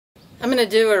I'm going to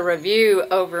do a review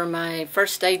over my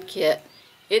first aid kit.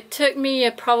 It took me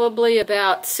probably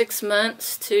about 6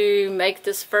 months to make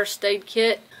this first aid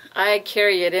kit. I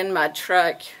carry it in my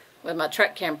truck with my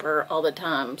truck camper all the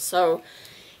time, so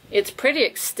it's pretty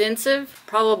extensive.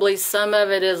 Probably some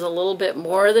of it is a little bit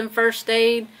more than first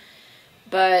aid,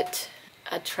 but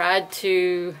I tried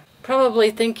to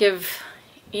probably think of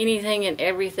anything and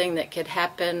everything that could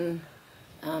happen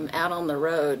out on the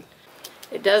road.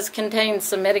 It does contain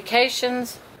some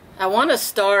medications. I want to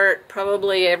start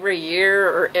probably every year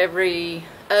or every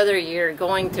other year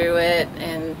going through it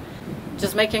and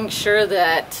just making sure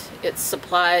that it's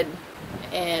supplied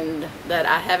and that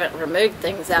I haven't removed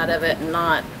things out of it and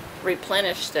not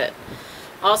replenished it.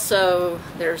 Also,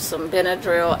 there's some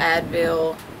Benadryl,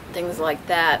 Advil, things like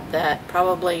that that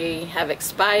probably have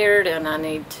expired, and I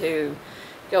need to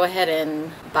go ahead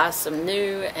and buy some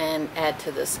new and add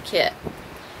to this kit.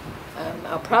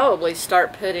 I'll probably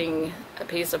start putting a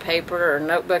piece of paper or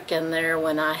notebook in there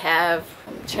when I have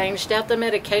changed out the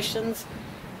medications,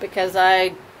 because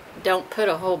I don't put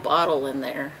a whole bottle in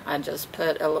there. I just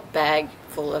put a bag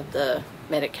full of the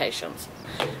medications.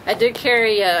 I do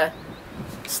carry a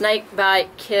snake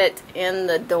bite kit in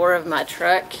the door of my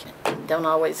truck. Don't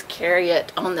always carry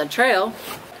it on the trail.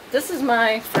 This is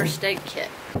my first aid kit.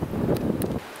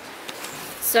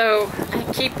 So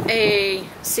I keep a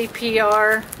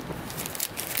CPR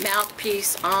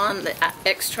mouthpiece on the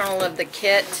external of the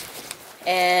kit,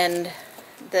 and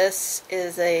this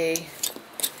is a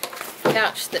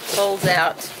pouch that folds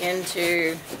out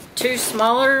into 2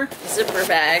 smaller zipper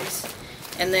bags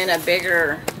and then a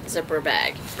bigger zipper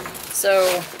bag. So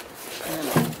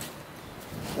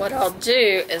what I'll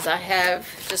do is I have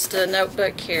just a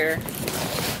notebook here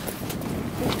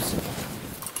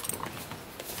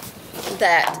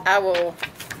that I will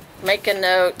make a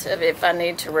note of if I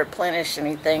need to replenish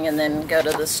anything and then go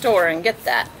to the store and get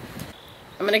that.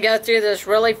 I'm going to go through this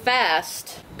really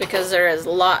fast because there is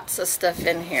lots of stuff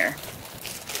in here.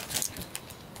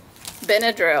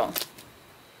 Benadryl,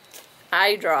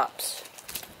 eye drops,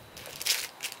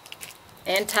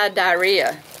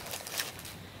 anti-diarrhea,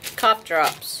 cough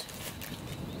drops,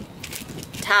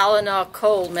 Tylenol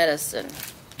cold medicine.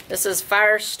 This is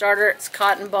fire starter, it's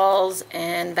cotton balls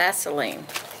and Vaseline.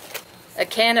 A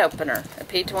can opener, a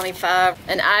P25,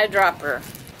 an eyedropper.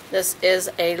 This is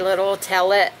a little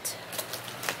towelette,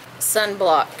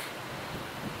 sunblock,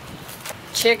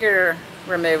 chigger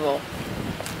removal,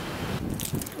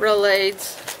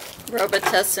 Rolaids,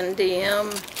 Robitussin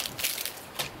DM,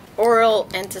 oral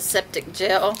antiseptic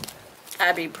gel,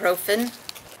 ibuprofen,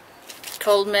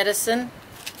 cold medicine,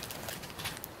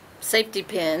 safety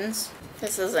pins.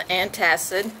 This is an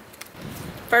antacid,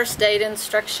 first aid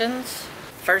instructions,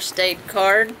 first aid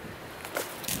card,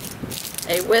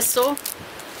 a whistle.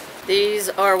 These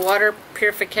are water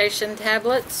purification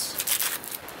tablets,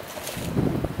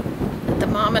 a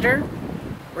thermometer,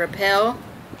 Repel,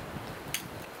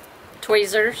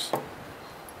 tweezers,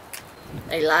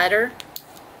 a lighter,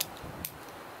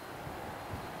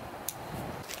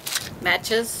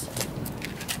 matches,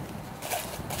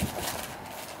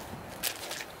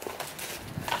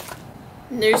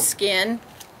 new skin,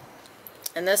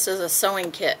 and this is a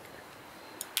sewing kit,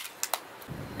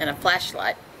 and a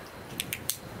flashlight.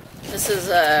 This is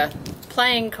a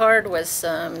playing card with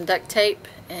some duct tape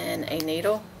and a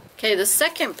needle. Okay, the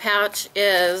second pouch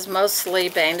is mostly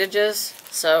bandages,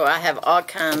 so I have all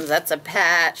kinds. That's a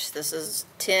patch, this is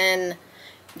 10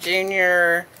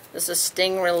 Junior, this is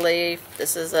Sting Relief,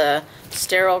 this is a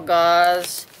sterile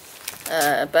gauze,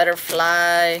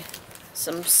 butterfly,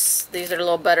 these are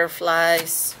little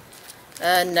butterflies,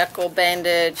 a knuckle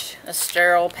bandage, a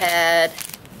sterile pad,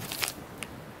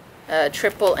 a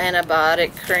triple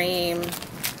antibiotic cream,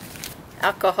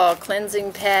 alcohol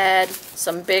cleansing pad,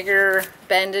 some bigger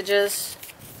bandages,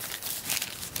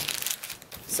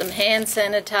 some hand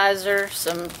sanitizer,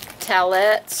 some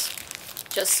towelettes,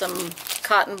 just some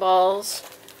cotton balls,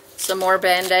 some more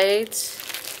band-aids,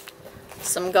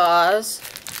 some gauze.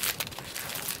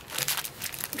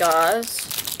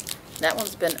 That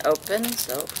one's been open,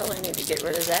 so probably need to get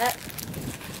rid of that.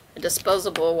 A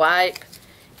disposable wipe.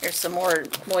 Here's some more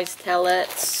moist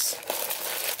towelettes,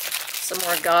 some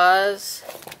more gauze,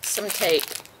 some tape,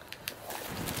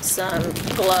 some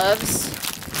gloves,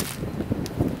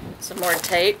 some more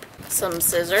tape, some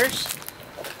scissors,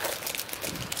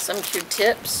 some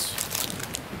Q-tips,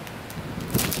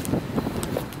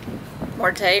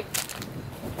 more tape,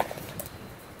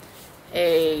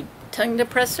 a tongue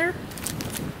depressor,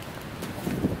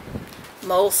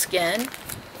 moleskin.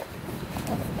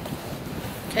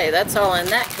 Okay, that's all in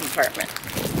that compartment.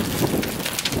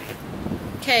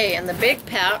 Okay, in the big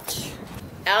pouch,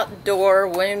 outdoor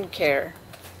wound care.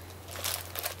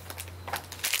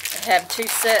 I have 2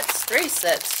 sets, 3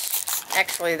 sets.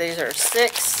 Actually, these are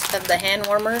 6 of the hand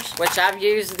warmers, which I've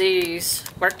used these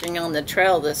working on the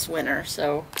trail this winter,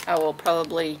 so I will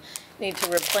probably need to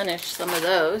replenish some of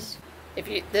those.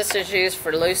 This is used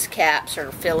for loose caps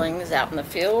or fillings out in the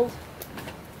field.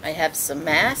 I have some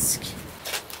masks,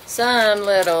 some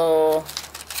little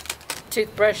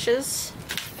toothbrushes.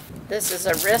 This is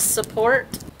a wrist support,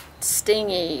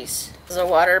 Stingies. This is a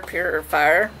water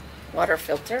purifier, water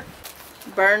filter,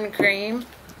 burn cream,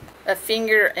 a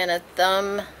finger and a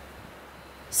thumb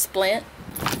splint.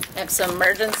 I have some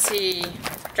emergency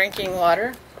drinking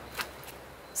water,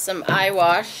 some eye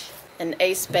wash, an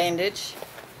ace bandage,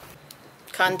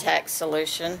 contact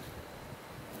solution.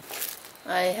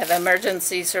 I have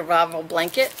emergency survival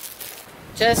blanket,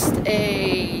 just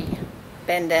a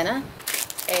bandana,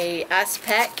 a ice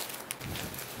pack,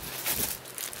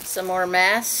 some more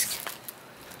masks,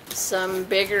 some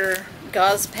bigger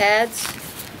gauze pads,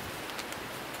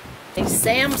 a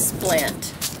SAM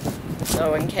splint,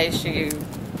 so in case you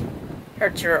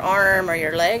hurt your arm or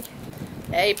your leg,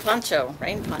 a poncho,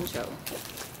 rain poncho.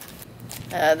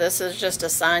 This is just a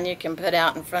sign you can put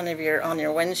out in front of on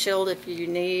your windshield if you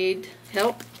need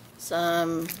help.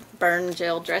 Some burn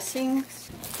gel dressings.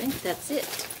 I think that's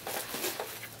it.